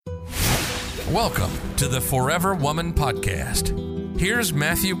Welcome to the Forever Woman Podcast. Here's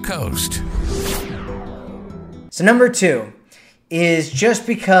Matthew Coast. So number 2 is just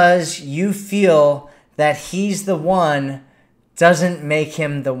because you feel that he's the one doesn't make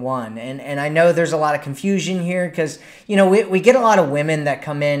him the one. And I know there's a lot of confusion here because, we get a lot of women that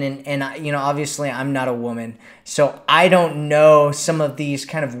come in and obviously I'm not a woman. So I don't know some of these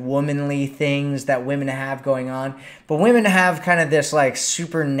kind of womanly things that women have going on. But women have kind of this like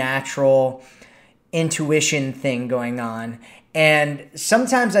supernatural intuition thing going on. And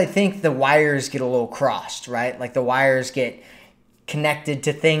sometimes I think the wires get a little crossed, right? Like the wires get connected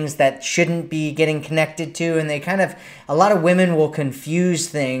to things that shouldn't be getting connected to. And a lot of women will confuse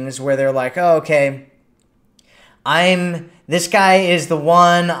things where they're like, oh, okay, this guy is the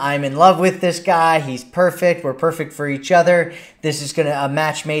one, I'm in love with this guy, he's perfect, we're perfect for each other, this is a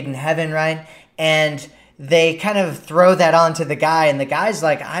match made in heaven, right? And they kind of throw that onto the guy, and the guy's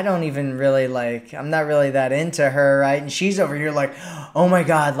like, I'm not really that into her, right? And she's over here like, oh my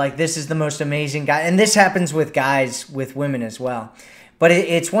God, like this is the most amazing guy. And this happens with guys, with women as well. But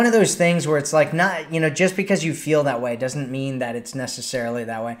it's one of those things where it's like not, just because you feel that way doesn't mean that it's necessarily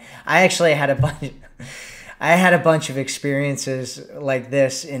that way. I actually had a bunch of experiences like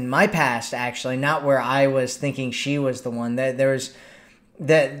this in my past, actually, not where I was thinking she was the one. There was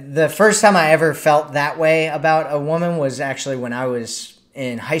the first time I ever felt that way about a woman was actually when I was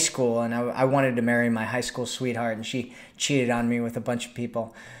in high school, and I wanted to marry my high school sweetheart, and she cheated on me with a bunch of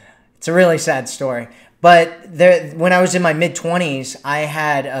people. It's a really sad story. But when I was in my mid-20s, I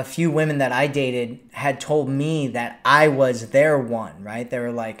had a few women that I dated had told me that I was their one, right? They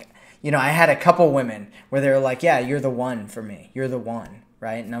were like, I had a couple women where they were like, yeah, you're the one for me. You're the one,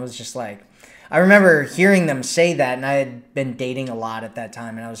 right? And I was just like, I remember hearing them say that, and I had been dating a lot at that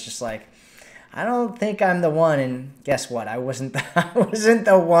time, and I was just like, I don't think I'm the one. And guess what? I wasn't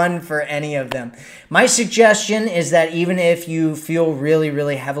the one for any of them. My suggestion is that even if you feel really,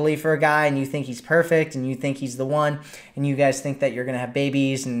 really heavily for a guy and you think he's perfect and you think he's the one and you guys think that you're going to have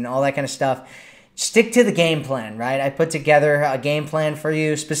babies and all that kind of stuff, stick to the game plan, right? I put together a game plan for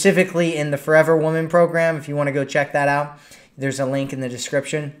you specifically in the Forever Woman program. If you want to go check that out, there's a link in the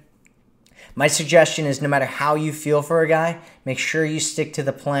description. My suggestion is no matter how you feel for a guy, make sure you stick to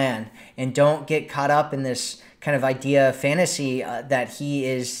the plan and don't get caught up in this kind of idea, fantasy that he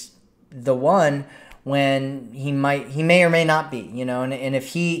is the one when he may or may not be, and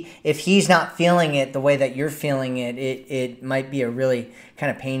if he's not feeling it the way that you're feeling it, it might be a really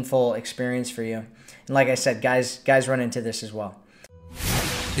kind of painful experience for you. And like I said, guys run into this as well.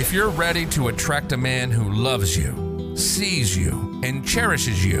 If you're ready to attract a man who loves you, sees you, and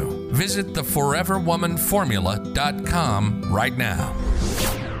cherishes you, visit theforeverwomanformula.com right now.